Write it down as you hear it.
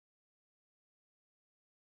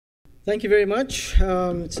Thank you very much.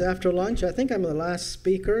 It's after lunch. I think I'm the last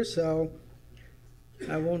speaker, so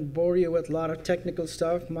I won't bore you with a lot of technical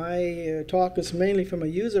stuff. My talk is mainly from a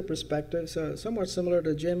user perspective, so somewhat similar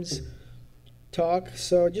to Jim's talk.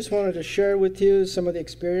 So I just wanted to share with you some of the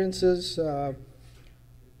experiences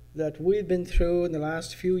that we've been through in the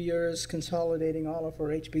last few years consolidating all of our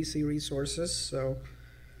HPC resources. So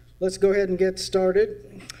let's go ahead and get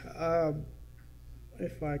started.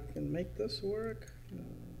 If I can make this work.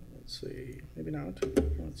 Let's see, maybe not.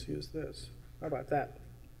 Let's use this. How about that?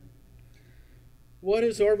 What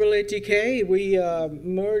is Orbital ATK? We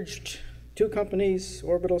merged two companies,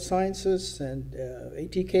 Orbital Sciences and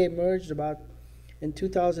ATK merged about in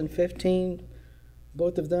 2015.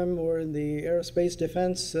 Both of them were in the aerospace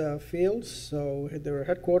defense fields. So their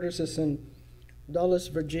headquarters is in Dulles,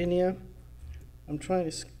 Virginia. I'm trying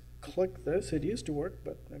to click this. It used to work,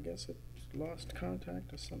 but I guess it lost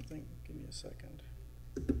contact or something. Give me a second.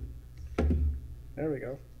 There we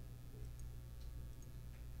go.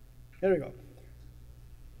 There we go.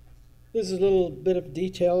 This is a little bit of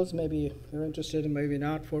details. Maybe you're interested and maybe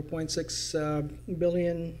not. 4.6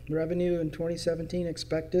 billion revenue in 2017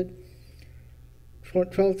 expected.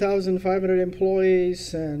 12,500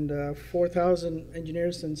 employees and 4,000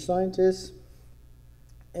 engineers and scientists.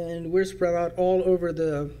 And we're spread out all over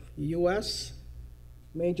the US.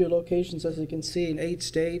 Major locations, as you can see, in 8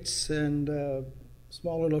 states and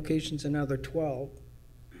smaller locations in another 12.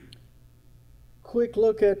 Quick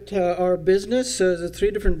look at our business. There's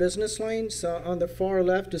 3 different business lines. On the far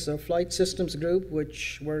left is a Flight Systems Group,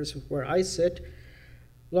 where I sit.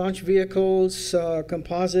 Launch vehicles,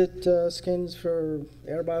 composite skins for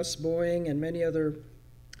Airbus, Boeing, and many other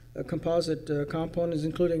composite components,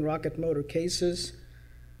 including rocket motor cases.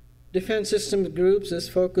 Defense Systems Groups is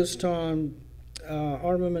focused on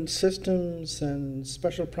armament systems and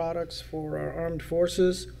special products for our armed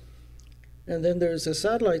forces. And then there's a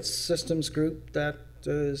Satellite Systems Group that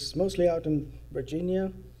is mostly out in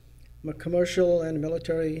Virginia, commercial and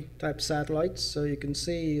military type satellites. So you can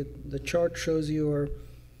see the chart shows you our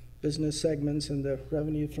business segments and the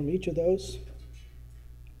revenue from each of those.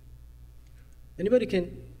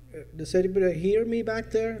 Does anybody hear me back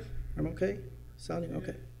there? I'm okay? Sounding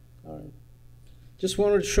okay? All right. Just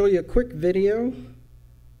wanted to show you a quick video. And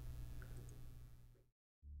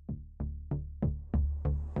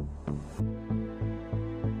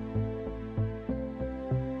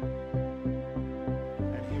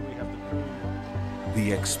here we have the crew.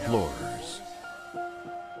 The explorers.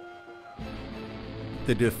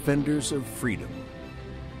 The defenders of freedom.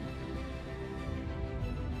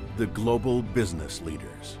 The global business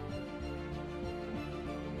leaders.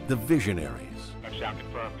 The visionaries. Touchdown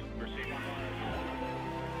confirmed. Proceed.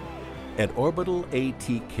 At Orbital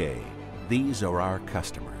ATK, these are our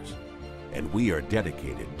customers, and we are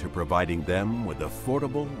dedicated to providing them with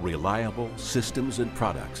affordable, reliable systems and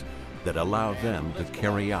products that allow them to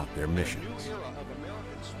carry out their missions.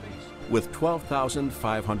 With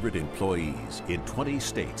 12,500 employees in 20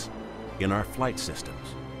 states in our flight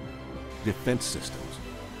systems, defense systems,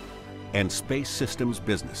 and space systems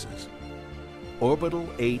businesses, Orbital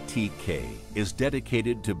ATK is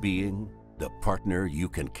dedicated to being the partner you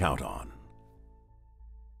can count on.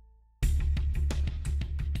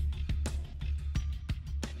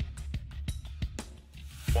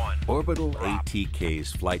 Orbital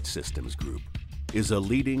ATK's Flight Systems Group is a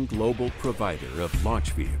leading global provider of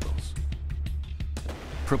launch vehicles,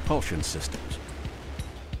 propulsion systems,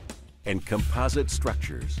 and composite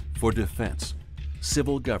structures for defense,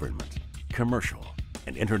 civil government, commercial,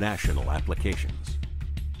 and international applications.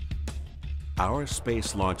 Our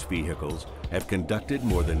space launch vehicles have conducted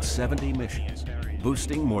more than 70 missions,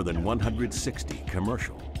 boosting more than 160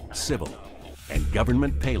 commercial, civil, and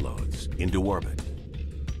government payloads into orbit.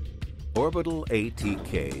 Orbital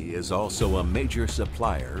ATK is also a major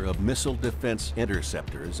supplier of missile defense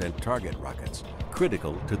interceptors and target rockets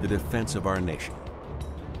critical to the defense of our nation.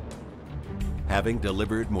 Having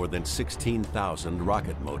delivered more than 16,000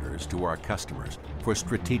 rocket motors to our customers for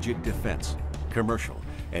strategic defense, commercial,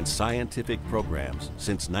 and scientific programs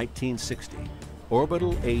since 1960,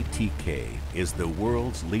 Orbital ATK is the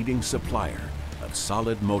world's leading supplier of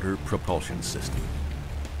solid motor propulsion systems.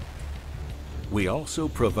 We also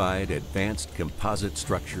provide advanced composite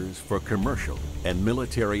structures for commercial and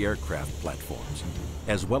military aircraft platforms,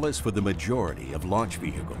 as well as for the majority of launch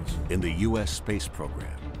vehicles in the U.S. space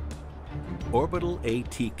program. Orbital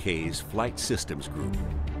ATK's Flight Systems Group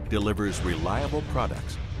delivers reliable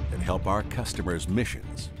products that help our customers'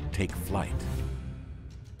 missions take flight.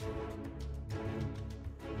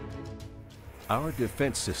 Our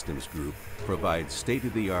Defense Systems Group provides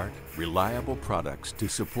state-of-the-art, reliable products to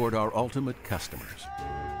support our ultimate customers,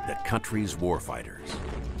 the country's warfighters.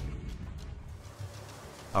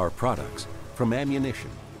 Our products, from ammunition,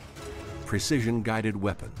 precision-guided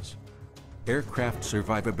weapons, aircraft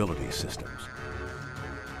survivability systems,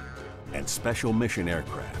 and special mission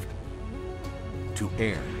aircraft, to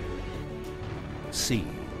air, sea,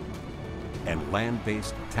 and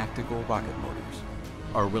land-based tactical rocket motors,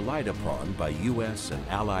 are relied upon by U.S. and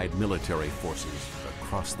allied military forces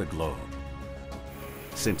across the globe.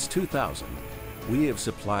 Since 2000, we have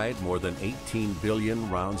supplied more than 18 billion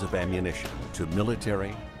rounds of ammunition to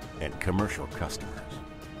military and commercial customers.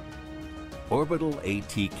 Orbital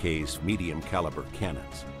ATK's medium caliber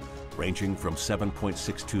cannons, ranging from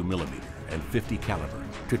 7.62 millimeter and 50 caliber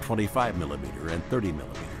to 25 millimeter and 30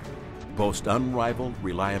 millimeter, boast unrivaled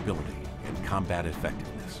reliability and combat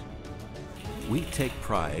effectiveness. We take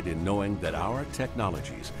pride in knowing that our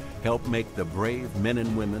technologies help make the brave men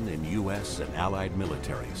and women in U.S. and allied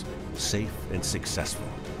militaries safe and successful.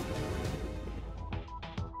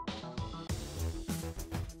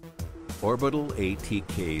 Orbital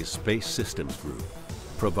ATK's Space Systems Group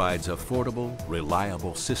provides affordable,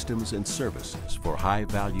 reliable systems and services for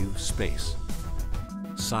high-value space,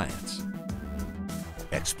 science,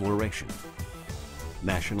 exploration,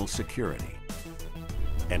 national security,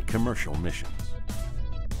 and commercial missions.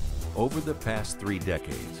 Over the past 3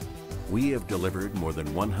 decades, we have delivered more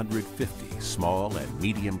than 150 small and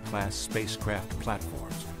medium-class spacecraft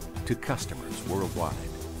platforms to customers worldwide.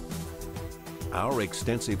 Our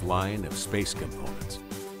extensive line of space components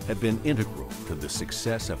have been integral to the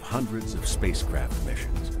success of hundreds of spacecraft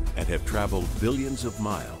missions and have traveled billions of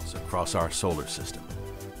miles across our solar system.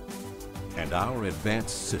 And our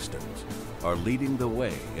advanced systems are leading the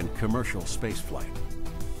way in commercial spaceflight,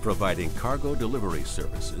 providing cargo delivery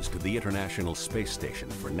services to the International Space Station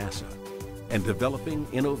for NASA, and developing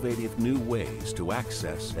innovative new ways to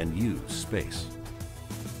access and use space.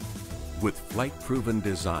 With flight-proven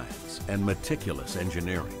designs and meticulous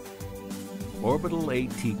engineering, Orbital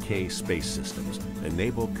ATK space systems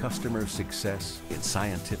enable customer success in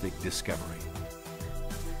scientific discovery,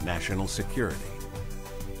 national security,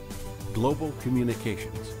 global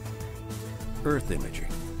communications, Earth imaging,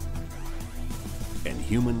 and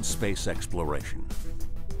human space exploration.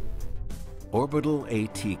 Orbital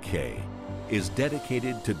ATK is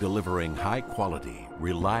dedicated to delivering high-quality,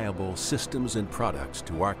 reliable systems and products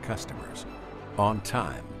to our customers on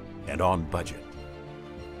time and on budget.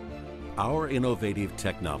 Our innovative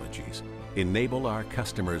technologies enable our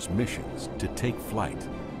customers' missions to take flight,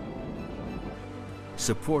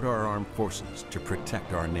 support our armed forces to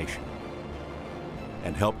protect our nation,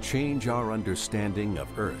 and help change our understanding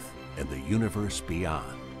of Earth and the universe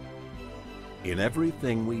beyond. In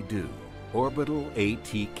everything we do, Orbital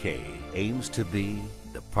ATK aims to be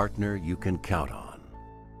the partner you can count on.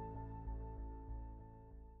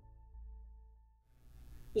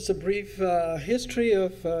 Just a brief history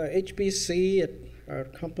of HPC at our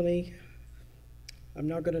company. I'm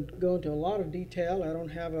not going to go into a lot of detail. I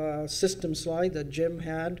don't have a system slide that Jim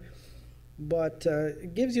had, but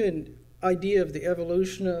it gives you an idea of the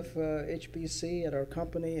evolution of HPC at our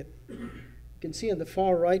company. You can see on the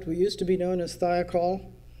far right, we used to be known as Thiokol,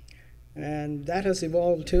 and that has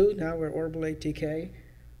evolved too. Now we're Orbital ATK,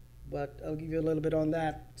 but I'll give you a little bit on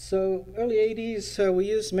that. So early 80s, we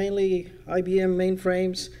used mainly IBM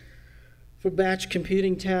mainframes for batch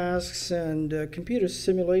computing tasks, and computer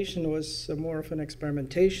simulation was more of an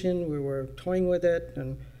experimentation. We were toying with it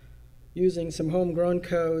and using some homegrown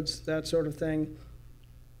codes, that sort of thing.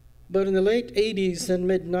 But in the late 80s and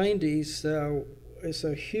mid 90s, it's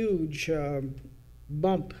a huge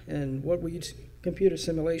bump in what we use computer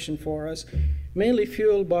simulation for us, mainly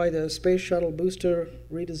fueled by the Space Shuttle booster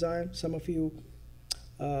redesign. Some of you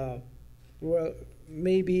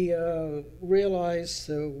maybe realize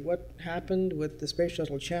what happened with the Space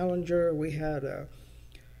Shuttle Challenger. We had a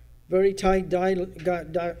very tight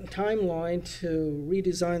timeline to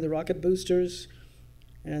redesign the rocket boosters,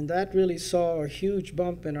 and that really saw a huge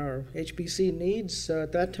bump in our HPC needs.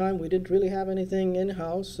 At that time, we didn't really have anything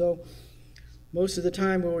in-house, so most of the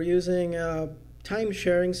time we were using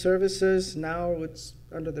time-sharing services. Now it's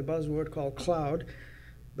under the buzzword called cloud,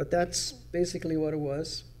 but that's basically what it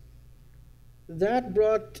was. That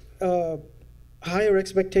brought higher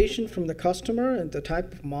expectation from the customer and the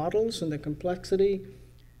type of models and the complexity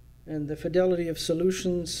and the fidelity of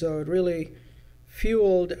solutions, so it really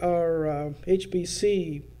fueled our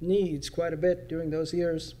HPC needs quite a bit during those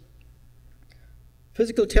years.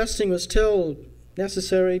 Physical testing was still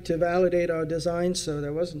necessary to validate our design, so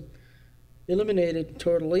that wasn't eliminated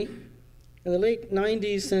totally. In the late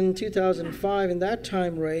 90s and 2005, in that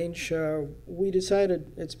time range, we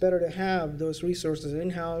decided it's better to have those resources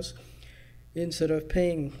in-house instead of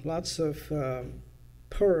paying lots of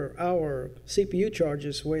per hour CPU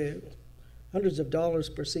charges, hundreds of dollars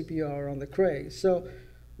per CPU hour on the Cray. So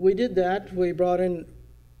we did that. We brought in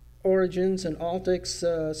Origins and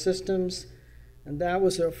Altix systems, and that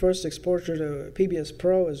was our first exposure to PBS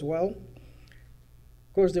Pro as well.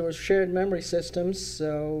 Of course, there was shared memory systems,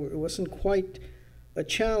 so it wasn't quite a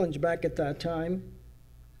challenge back at that time.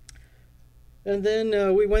 And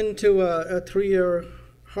then we went into a 3-year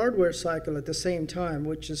hardware cycle at the same time,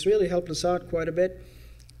 which has really helped us out quite a bit.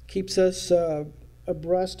 Keeps us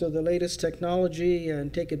abreast of the latest technology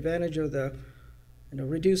and take advantage of the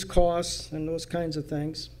reduced costs and those kinds of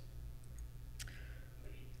things.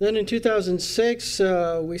 Then in 2006,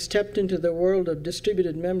 we stepped into the world of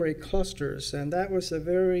distributed memory clusters, and that was a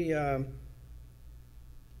very,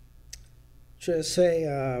 should I say,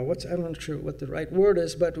 I'm not sure what the right word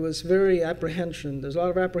is, but it was very apprehension. There's a lot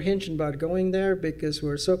of apprehension about going there because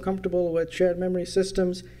we're so comfortable with shared memory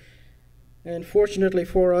systems. And fortunately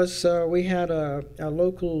for us, we had a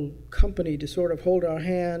local company to sort of hold our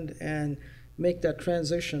hand and make that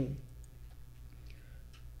transition.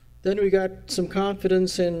 Then we got some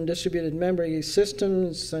confidence in distributed memory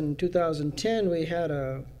systems. In 2010, we had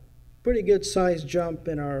a pretty good size jump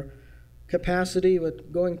in our capacity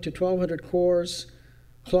with going to 1,200 cores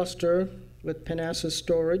cluster with Panasas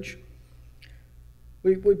storage.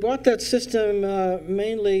 We bought that system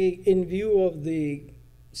mainly in view of the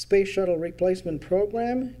Space Shuttle Replacement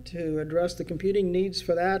Program to address the computing needs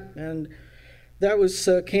for that, and that was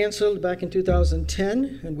canceled back in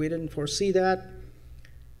 2010, and we didn't foresee that.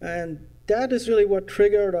 And that is really what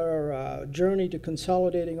triggered our journey to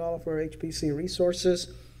consolidating all of our HPC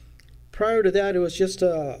resources. Prior to that, it was just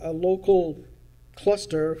a local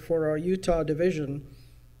cluster for our Utah division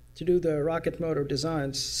to do the rocket motor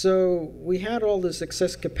designs. So we had all this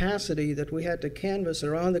excess capacity that we had to canvas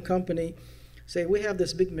around the company, say, we have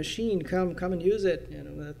this big machine, come and use it.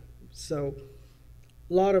 So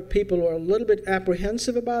a lot of people were a little bit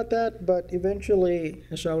apprehensive about that, but eventually,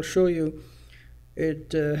 as I'll show you,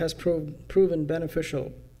 it has proven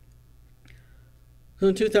beneficial. So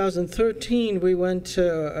in 2013, we went to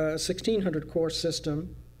a 1,600 core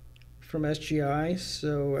system from SGI.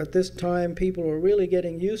 So at this time, people were really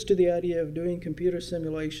getting used to the idea of doing computer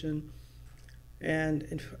simulation, and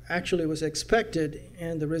it actually was expected,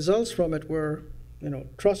 and the results from it were,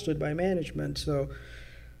 trusted by management. So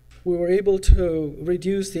we were able to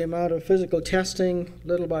reduce the amount of physical testing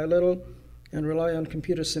little by little and rely on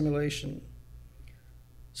computer simulation.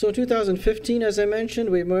 So in 2015, as I mentioned,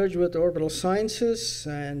 we merged with Orbital Sciences,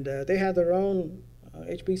 and they had their own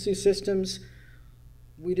HPC systems.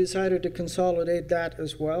 We decided to consolidate that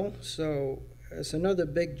as well. So it's another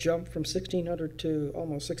big jump from 1,600 to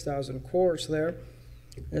almost 6,000 cores there,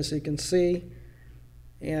 as you can see.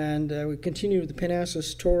 And we continued with the Panasas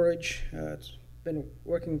storage. It's been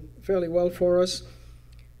working fairly well for us.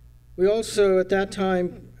 We also, at that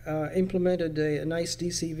time, implemented a nice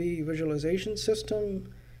DCV visualization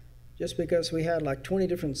system, just because we had like 20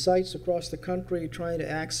 different sites across the country trying to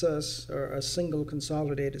access a single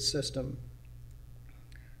consolidated system.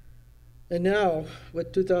 And now,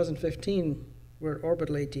 with 2015, we're at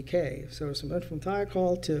Orbital ATK. So it's went from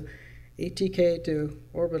Thiokol to ATK to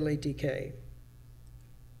Orbital ATK.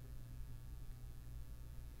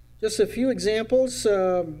 Just a few examples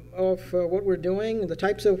of what we're doing, the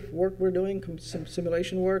types of work we're doing, some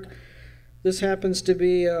simulation work. This happens to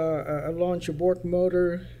be a launch abort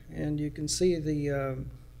motor, and you can see the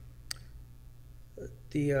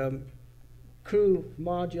crew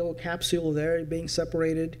module capsule there being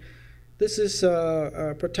separated. This is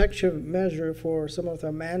a protection measure for some of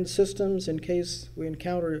the manned systems in case we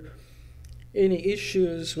encounter any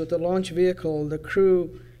issues with the launch vehicle. The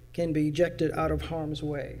crew can be ejected out of harm's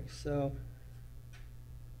way. So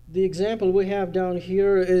the example we have down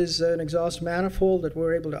here is an exhaust manifold that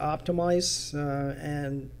we're able to optimize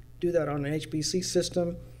and do that on an HPC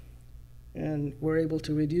system, and we're able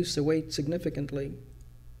to reduce the weight significantly.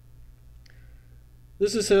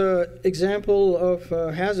 This is an example of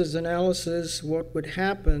hazards analysis, what would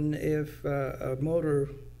happen if a motor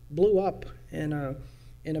blew up in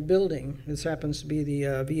a building. This happens to be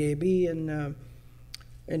the VAB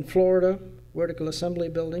in Florida, vertical assembly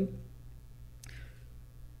building.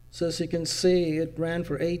 So as you can see, it ran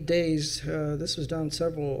for 8 days. This was done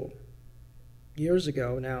several years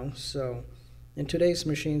ago now, so in today's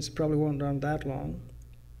machines probably won't run that long.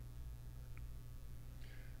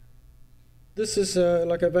 This is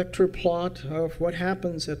like a vector plot of what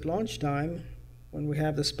happens at launch time. when we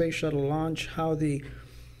have the space shuttle launch, how the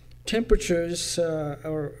temperatures,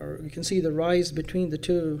 or you can see the rise between the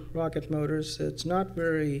two rocket motors. It's not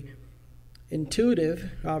very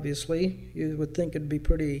intuitive, obviously. You would think it'd be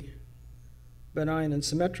pretty benign and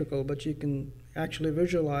symmetrical, but you can actually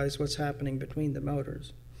visualize what's happening between the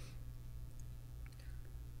motors.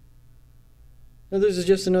 Now, this is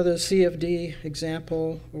just another CFD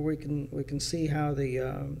example where we can see how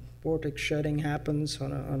the vortex shedding happens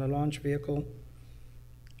on a launch vehicle.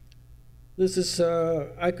 This is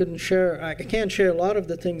I can't share a lot of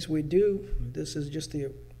the things we do. This is just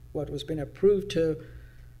what was been approved to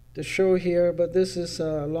show here, but this is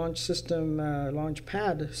a launch system launch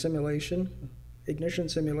pad simulation, ignition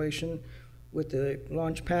simulation with the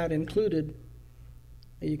launch pad included.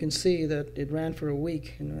 You can see that it ran for a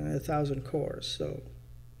week in 1,000 cores. So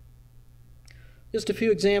just a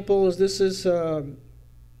few examples. This is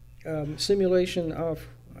simulation of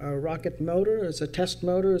a rocket motor. It's a test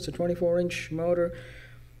motor. It's a 24-inch motor.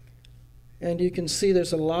 And you can see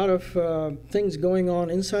there's a lot of things going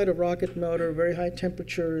on inside a rocket motor, very high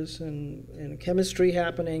temperatures and chemistry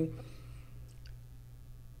happening.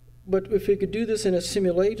 But if we could do this in a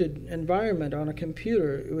simulated environment on a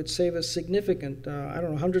computer, it would save us significant, I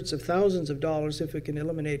don't know, hundreds of thousands of dollars if we can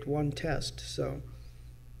eliminate one test. So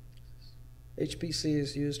HPC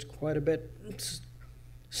is used quite a bit.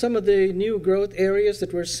 Some of the new growth areas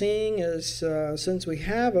that we're seeing is since we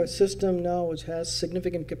have a system now which has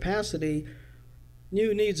significant capacity,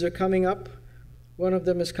 new needs are coming up. One of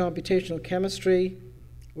them is computational chemistry.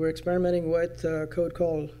 We're experimenting with code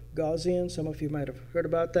called Gaussian. Some of you might have heard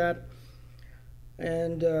about that.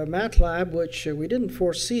 And MATLAB, which we didn't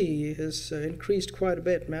foresee, has increased quite a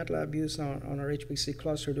bit. MATLAB used on our HPC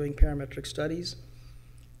cluster doing parametric studies.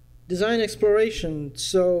 Design exploration.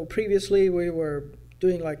 So previously we were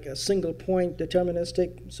doing like a single point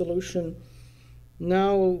deterministic solution.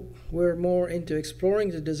 Now we're more into exploring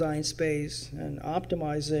the design space and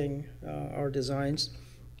optimizing our designs.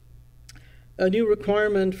 A new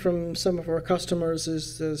requirement from some of our customers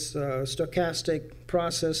is this stochastic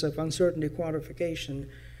process of uncertainty quantification,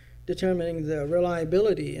 determining the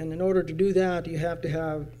reliability. And in order to do that, you have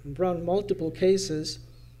to run multiple cases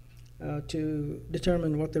to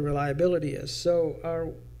determine what the reliability is. So our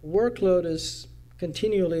workload is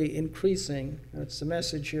continually increasing. That's the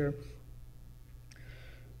message here.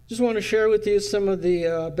 Just want to share with you some of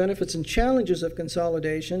the benefits and challenges of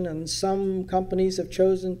consolidation. And some companies have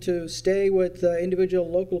chosen to stay with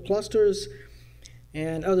individual local clusters,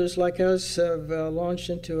 and others like us have launched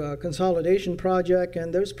into a consolidation project.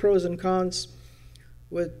 And there's pros and cons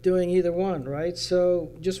with doing either one, right?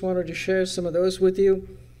 So just wanted to share some of those with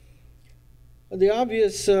you. The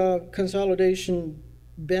obvious consolidation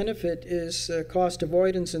benefit is cost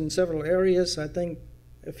avoidance in several areas. I think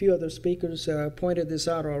a few other speakers pointed this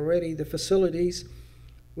out already. The facilities,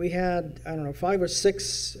 we had, I don't know, 5 or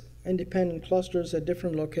 6 independent clusters at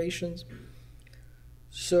different locations.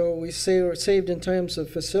 So we saved in terms of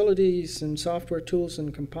facilities and software tools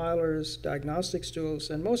and compilers, diagnostics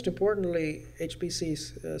tools, and most importantly,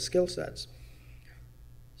 HPC skill sets.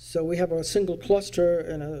 So we have a single cluster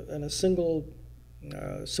and a single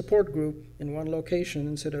support group in one location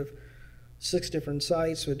instead of 6 different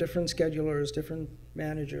sites with different schedulers, different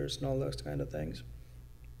managers, and all those kind of things.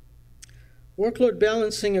 Workload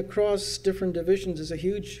balancing across different divisions is a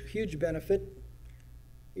huge, huge benefit.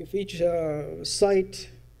 If each site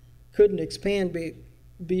couldn't expand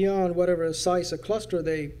beyond whatever size a cluster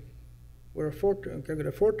they could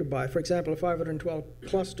afford to buy, for example, a 512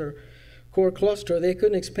 core cluster, they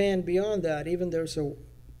couldn't expand beyond that. Even there's a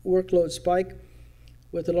workload spike.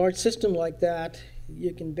 With a large system like that,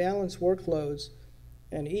 you can balance workloads,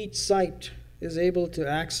 and each site is able to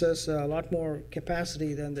access a lot more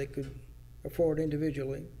capacity than they could afford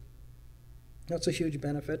individually. That's a huge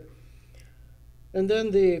benefit. And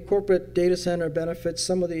then the corporate data center benefits.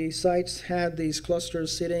 Some of the sites had these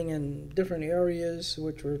clusters sitting in different areas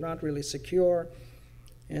which were not really secure,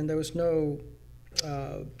 and there was no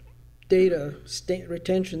data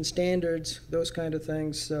retention standards, those kind of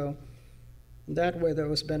things. So that way that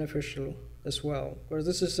was beneficial as well. Whereas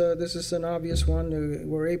this is an obvious one.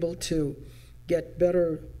 We're able to get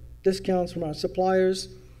better discounts from our suppliers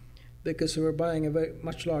because we were buying a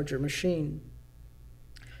much larger machine.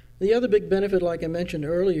 The other big benefit, like I mentioned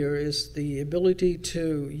earlier, is the ability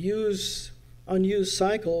to use unused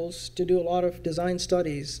cycles to do a lot of design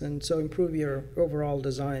studies and so improve your overall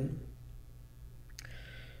design.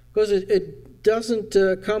 Because it doesn't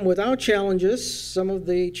come without challenges. Some of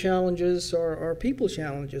the challenges are people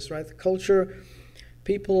challenges, right? The culture,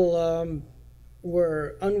 people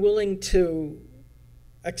were unwilling to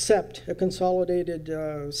accept a consolidated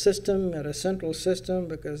system at a central system,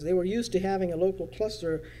 because they were used to having a local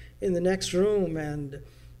cluster in the next room, and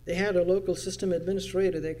they had a local system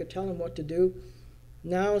administrator. They could tell them what to do.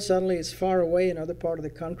 Now suddenly it's far away in another part of the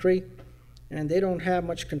country, and they don't have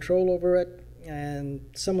much control over it, and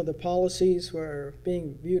some of the policies were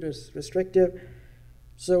being viewed as restrictive.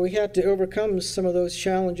 So we had to overcome some of those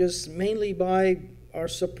challenges, mainly by our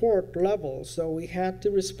support level. So we had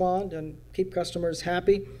to respond and keep customers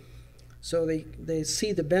happy so they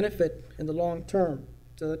see the benefit in the long term.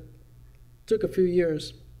 So that took a few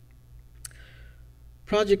years.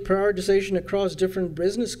 Project prioritization across different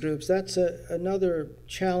business groups, that's another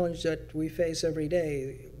challenge that we face every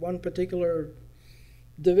day. One particular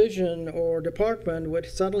division or department would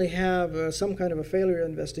suddenly have some kind of a failure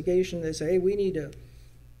investigation. They say, hey, we need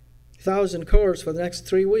 1,000 cores for the next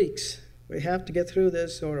 3 weeks. We have to get through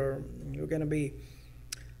this, or we're going to be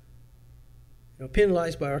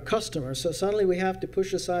penalized by our customers. So suddenly we have to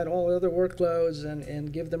push aside all the other workloads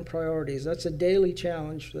and give them priorities. That's a daily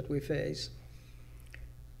challenge that we face.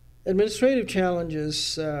 Administrative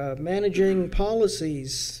challenges, managing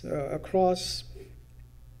policies across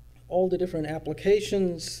all the different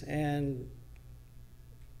applications and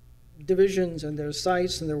divisions and their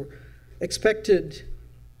sites and their expected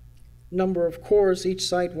number of cores each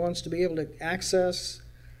site wants to be able to access.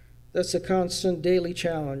 That's a constant daily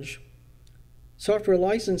challenge. Software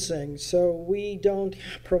licensing. So we don't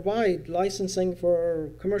provide licensing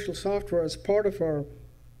for commercial software as part of our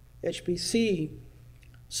HPC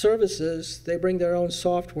services. They bring their own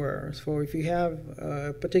software. So if you have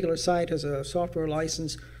a particular site has a software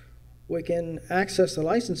license, we can access the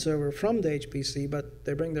license server from the HPC, but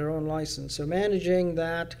they bring their own license. So managing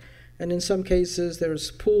that, and in some cases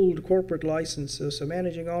there's pooled corporate licenses, so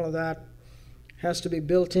managing all of that has to be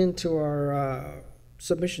built into our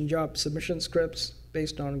submission scripts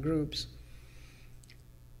based on groups.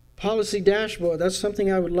 Policy dashboard, that's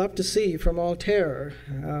something I would love to see from Altair.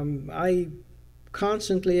 I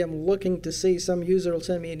constantly am looking to see, some user will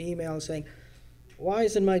send me an email saying, why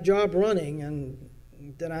isn't my job running? And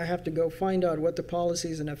then I have to go find out what the policy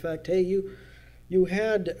is in effect. Hey, you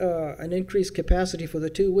had an increased capacity for the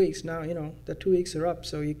 2 weeks. Now, the 2 weeks are up,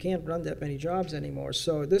 so you can't run that many jobs anymore.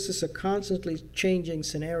 So this is a constantly changing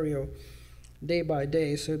scenario day by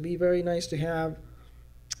day. So it'd be very nice to have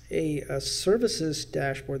a services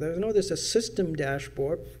dashboard. There's a system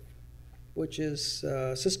dashboard, which is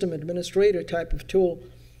a system administrator type of tool.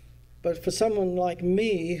 But for someone like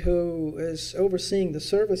me who is overseeing the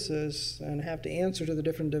services and have to answer to the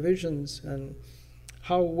different divisions and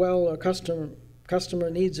how well our customer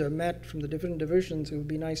needs are met from the different divisions, it would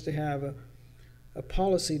be nice to have a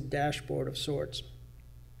policy dashboard of sorts.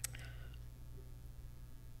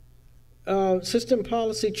 System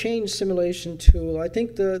policy change simulation tool. I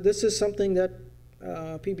think this is something that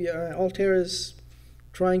Altair is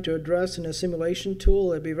trying to address in a simulation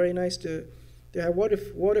tool. It'd be very nice to have,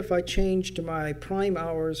 what if I changed my prime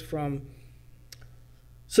hours from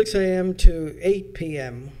 6 a.m. to 8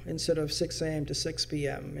 p.m. instead of 6 a.m. to 6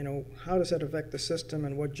 p.m. How does that affect the system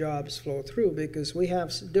and what jobs flow through? Because we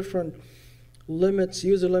have different limits,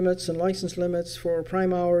 user limits and license limits for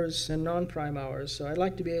prime hours and non-prime hours. So I'd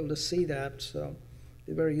like to be able to see that, so it'd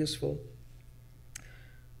be very useful.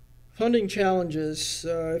 Funding challenges.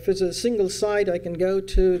 If it's a single site, I can go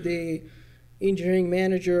to the engineering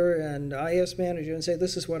manager and IS manager and say,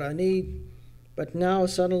 this is what I need. But now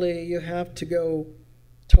suddenly you have to go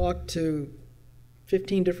talk to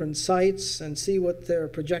 15 different sites and see what their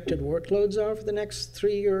projected workloads are for the next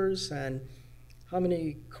 3 years and how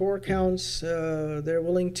many core counts they're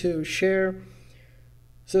willing to share.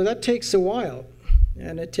 So that takes a while,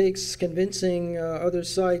 and it takes convincing other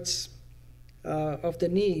sites of the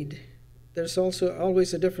need. There's also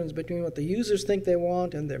always a difference between what the users think they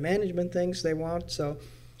want and their management thinks they want, so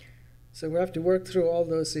we have to work through all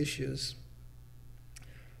those issues.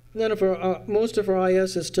 And then most of our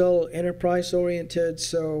IS is still enterprise-oriented,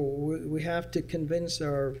 so we have to convince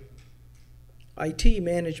our IT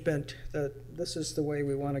management that this is the way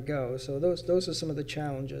we want to go. So those are some of the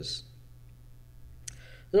challenges.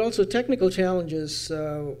 There are also technical challenges.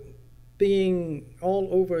 Being all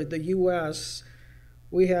over the U.S.,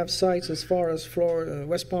 we have sites as far as Florida,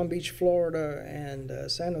 West Palm Beach, Florida,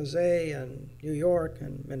 and San Jose, and New York,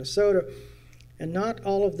 and Minnesota. And not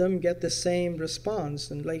all of them get the same response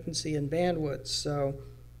in latency and bandwidth. So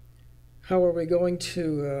how are we going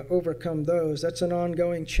to overcome those? That's an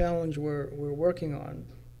ongoing challenge we're working on.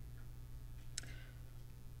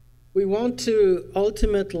 We want to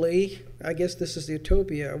ultimately, I guess this is the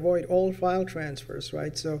utopia, avoid all file transfers,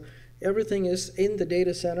 right? So everything is in the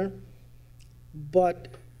data center, but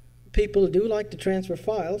people do like to transfer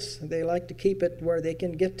files. They like to keep it where they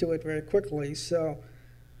can get to it very quickly. So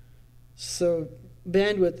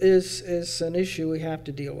bandwidth is an issue we have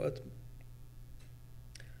to deal with.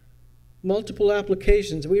 Multiple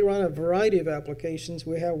applications. We run a variety of applications.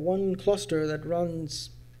 We have one cluster that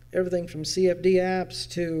runs everything from CFD apps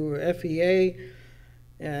to FEA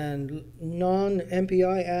and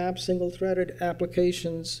non-MPI apps, single-threaded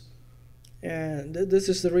applications. And this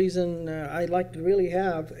is the reason I'd like to really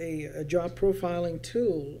have a job profiling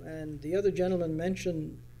tool. And the other gentleman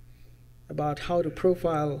mentioned about how to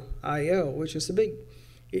profile I/O, which is a big,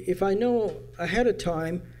 if I know ahead of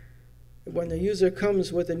time when the user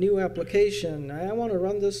comes with a new application, I want to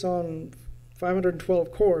run this on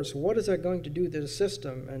 512 cores, what is that going to do to the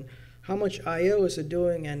system? And how much I/O is it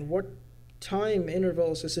doing? And what time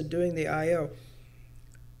intervals is it doing the I/O?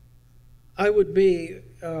 It'd be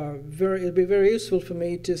very useful for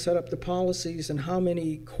me to set up the policies and how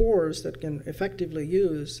many cores that can effectively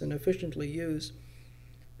use and efficiently use.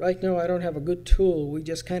 Right now, I don't have a good tool. We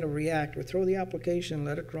just kind of react. We throw the application,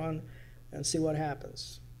 let it run, and see what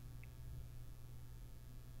happens.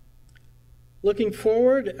 Looking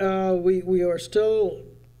forward, we're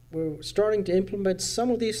starting to implement some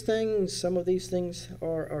of these things. Some of these things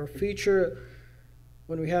are future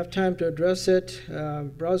when we have time to address it.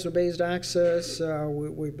 Browser-based access,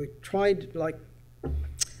 we tried, like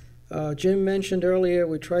Jim mentioned earlier,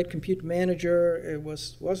 we tried Compute Manager. It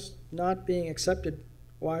was not being accepted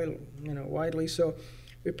widely, so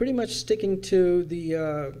we're pretty much sticking to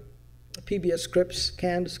the PBS scripts,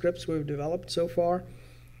 canned scripts we've developed so far.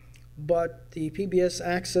 But the PBS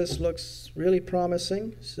access looks really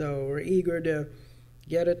promising, so we're eager to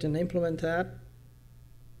get it and implement that.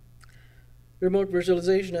 Remote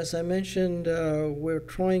visualization, as I mentioned, we're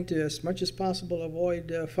trying to, as much as possible,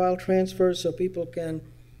 avoid file transfers so people can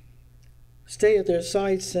stay at their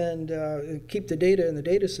sites and keep the data in the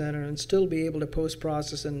data center and still be able to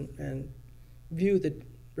post-process and view the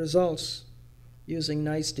results using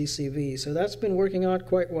nice DCV. So that's been working out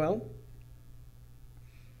quite well.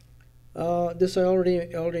 This I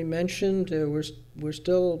already mentioned. We're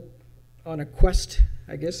still on a quest.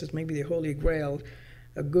 I guess it's maybe the holy grail,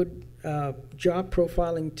 a good job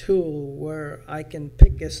profiling tool where I can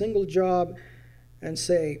pick a single job and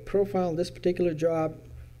say profile this particular job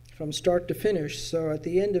from start to finish. So at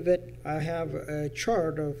the end of it, I have a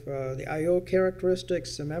chart of the I/O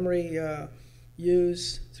characteristics, the memory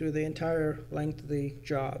use through the entire length of the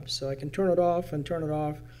job. So I can turn it off and turn it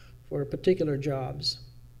off for particular jobs.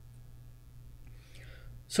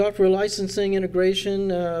 Software licensing integration,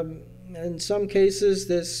 in some cases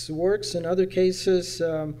this works, in other cases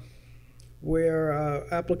where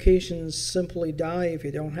applications simply die if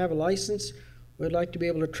you don't have a license, we'd like to be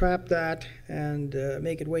able to trap that and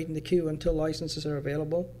make it wait in the queue until licenses are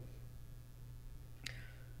available.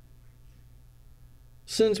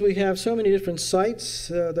 Since we have so many different sites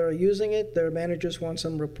that are using it, their managers want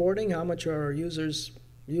some reporting, how much are our users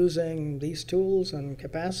using these tools and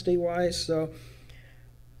capacity-wise. So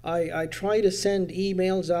I try to send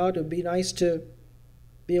emails out. It would be nice to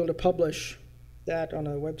be able to publish that on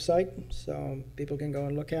a website so people can go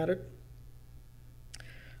and look at it.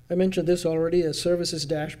 I mentioned this already, a services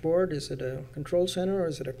dashboard. Is it a control center or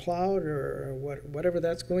is it a cloud or whatever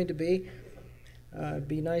that's going to be? It'd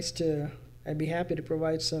be nice to, I'd be happy to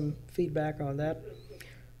provide some feedback on that.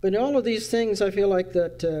 But in all of these things, I feel like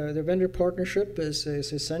that the vendor partnership is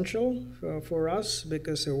essential for us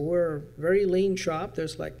because we're a very lean shop.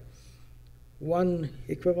 There's like one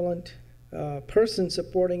equivalent person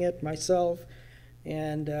supporting it, myself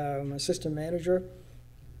and a system manager.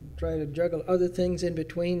 Try to juggle other things in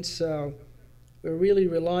between. So we're really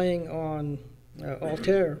relying on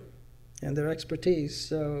Altair and their expertise.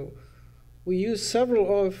 So we use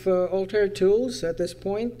several of Altair tools at this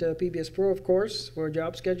point, PBS Pro, of course, for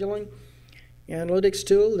job scheduling. Analytics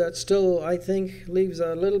tool, that still, I think, leaves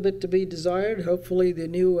a little bit to be desired. Hopefully the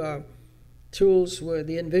new tools,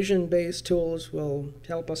 the Envision-based tools, will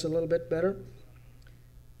help us a little bit better.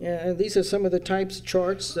 And these are some of the types of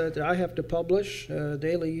charts that I have to publish,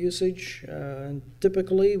 daily usage. And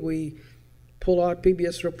typically, we pull out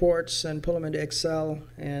PBS reports and pull them into Excel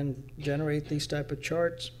and generate these type of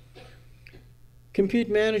charts. Compute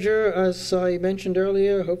Manager, as I mentioned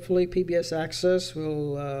earlier, hopefully PBS Access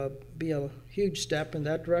will be a huge step in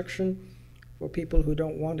that direction for people who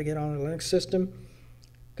don't want to get on a Linux system.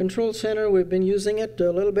 Control Center, we've been using it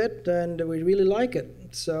a little bit, and we really like it.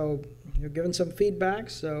 So you're given some feedback,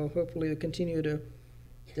 so hopefully we'll continue to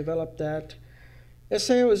develop that.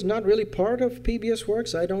 SAO is not really part of PBS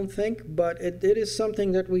Works, I don't think, but it is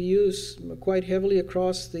something that we use quite heavily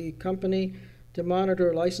across the company. to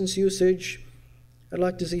monitor license usage. I'd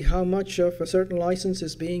like to see how much of a certain license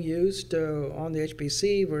is being used on the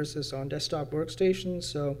HPC versus on desktop workstations.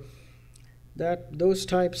 So those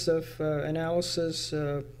types of analysis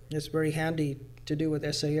is very handy to do with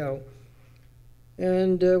SAO.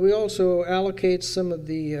 And we also allocate some of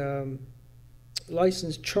the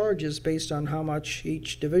license charges based on how much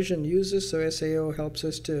each division uses, so SAO helps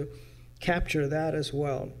us to capture that as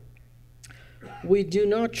well. We do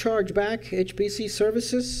not charge back HPC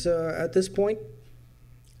services at this point.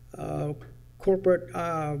 Corporate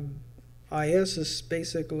IS has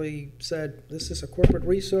basically said this is a corporate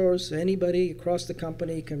resource. Anybody across the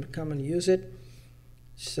company can come and use it.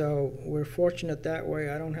 So we're fortunate that way.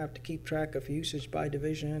 I don't have to keep track of usage by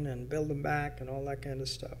division and build them back and all that kind of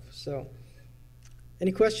stuff. So,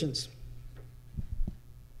 any questions?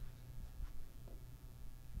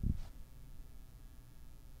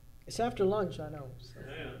 It's after lunch, I know.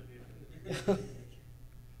 So.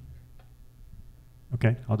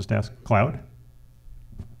 Okay, I'll just ask. Cloud?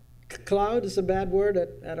 Cloud is a bad word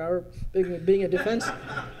at our being a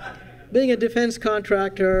defense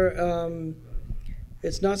contractor.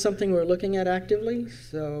 It's not something we're looking at actively.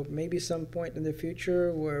 So maybe some point in the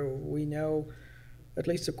future where we know at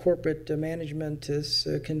least the corporate management is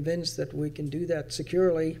convinced that we can do that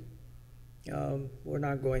securely. We're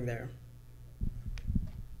not going there.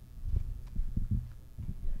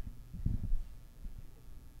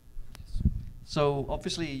 So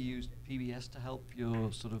obviously you used PBS to help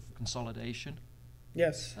your sort of consolidation.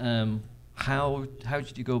 Yes. How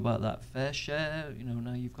did you go about that? Fair share? You know,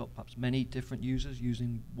 now you've got perhaps many different users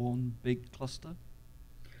using one big cluster.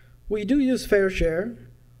 We do use fair share,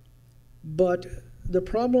 but the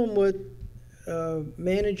problem with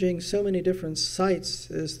managing so many different sites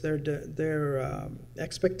is their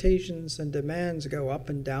expectations and demands go up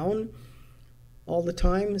and down all the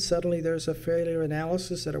time. Suddenly there's a failure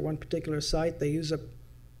analysis at one particular site. They use a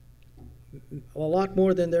lot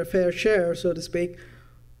more than their fair share, so to speak,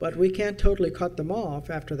 but we can't totally cut them off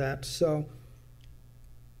after that. So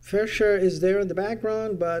fair share is there in the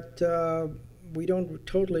background, but we don't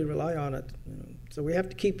totally rely on it. So we have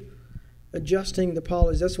to keep adjusting the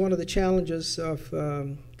policies. That's one of the challenges of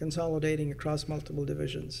consolidating across multiple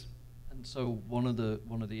divisions. And so one of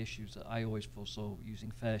the issues that I always foresaw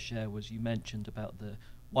using fair share was you mentioned about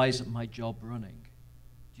why isn't my job running?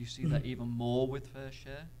 Do you see that even more with fair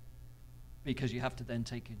share? Because you have to then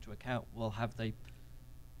take into account, well, have they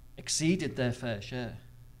exceeded their fair share?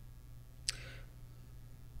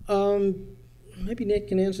 Maybe Nate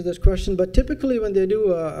can answer this question, but typically when they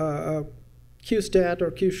do a QStat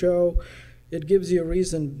or QShow, it gives you a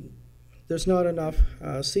reason. There's not enough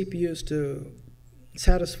CPUs to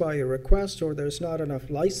satisfy your request, or there's not enough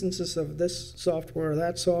licenses of this software or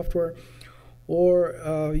that software,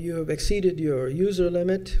 or you have exceeded your user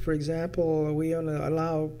limit. For example, we only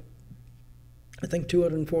allow, I think,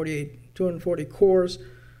 240 cores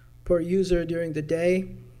per user during the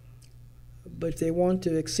day. But if they want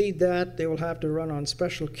to exceed that, they will have to run on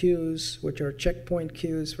special queues, which are checkpoint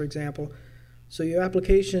queues, for example. So your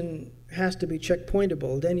application has to be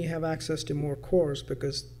checkpointable. Then you have access to more cores,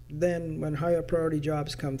 because then when higher priority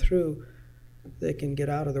jobs come through, they can get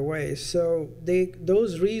out of the way. So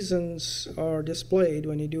those reasons are displayed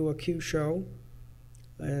when you do a queue show,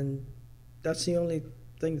 and that's the only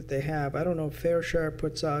thing that they have. I don't know if fair share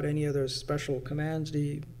puts out any other special commands. Do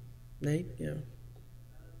you, Nate? Yeah.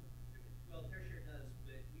 Well, fair share does,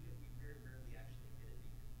 but we very rarely actually hit it,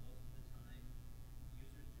 because most of the time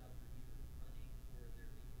users' jobs are either running or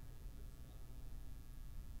they're being stopped.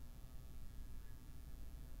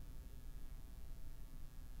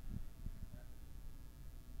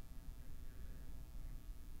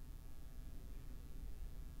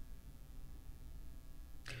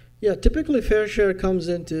 Yeah, typically fair share comes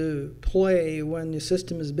into play when the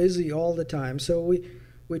system is busy all the time. So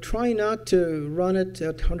we try not to run it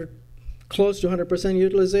at close to 100%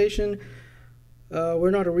 utilization.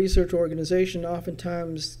 We're not a research organization.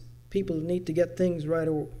 Oftentimes people need to get things right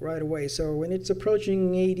away. So when it's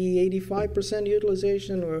approaching 85%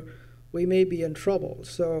 utilization, we may be in trouble.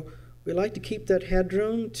 So we like to keep that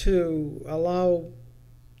headroom to allow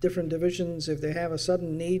different divisions, if they have a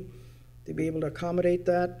sudden need, to be able to accommodate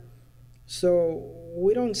that. So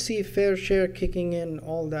we don't see fair share kicking in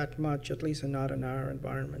all that much, at least not in our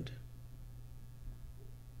environment.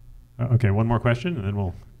 Okay, one more question, and then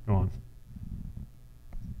we'll go on.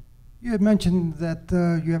 You had mentioned that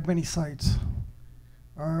you have many sites.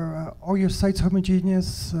 Are all your sites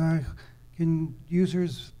homogeneous? Can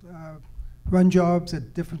users run jobs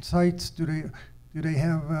at different sites? Do they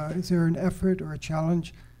have? Is there an effort or a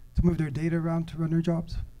challenge to move their data around to run their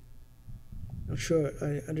jobs? Not sure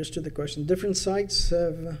I understood the question. Different sites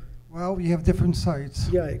have, Well, you have different sites.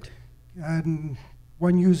 right. And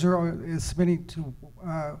one user is submitting to,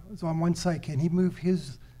 is on one site. Can he move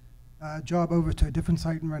his job over to a different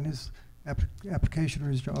site and run his application or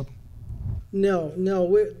his job? No,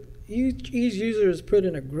 each user is put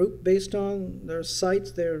in a group based on their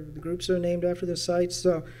sites. The groups are named after the sites,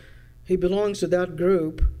 so he belongs to that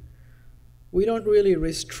group. We don't really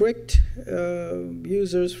restrict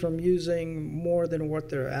users from using more than what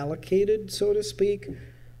they're allocated, so to speak.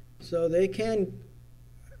 So they can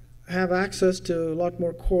have access to a lot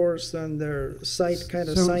more cores than their site kind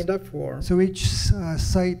of signed up for. So each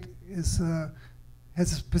site is,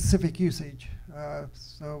 has a specific usage.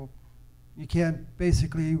 So you can't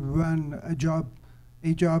basically run a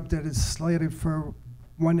job that is slated for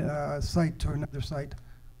one site to another site.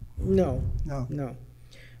 No. No.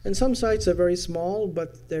 And some sites are very small,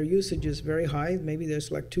 but their usage is very high. Maybe there's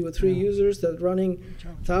like 2 or 3 users that are running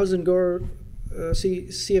 1,000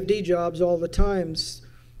 CFD jobs all the times.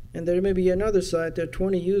 And there may be another site, there are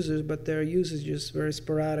 20 users, but their usage is very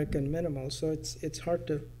sporadic and minimal. So it's hard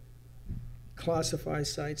to classify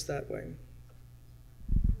sites that way.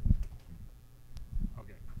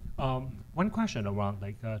 Okay. One question around,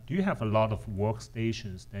 like, do you have a lot of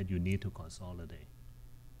workstations that you need to consolidate?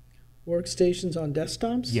 Workstations on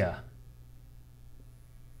desktops? Yeah.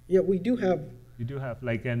 Yeah, we do have. You do have,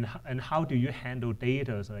 like, and how do you handle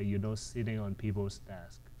data, like, you know, sitting on people's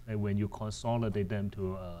desks, like when you consolidate them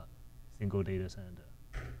to a single data center?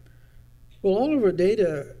 Well, all of our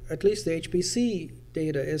data, at least the HPC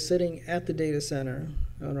data, is sitting at the data center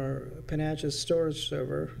on our Panachas storage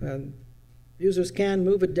server, and users can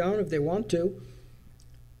move it down if they want to.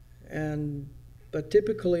 But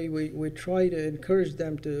typically, we try to encourage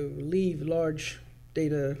them to leave large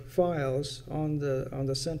data files on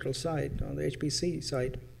the central site, on the HPC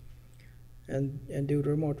site, and do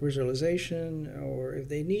remote visualization, or if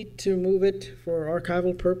they need to move it for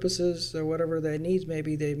archival purposes or whatever they need,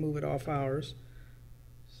 maybe they move it off hours.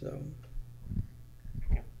 So.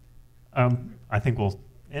 I think we'll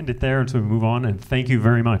end it there to move on, and thank you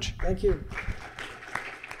very much. Thank you.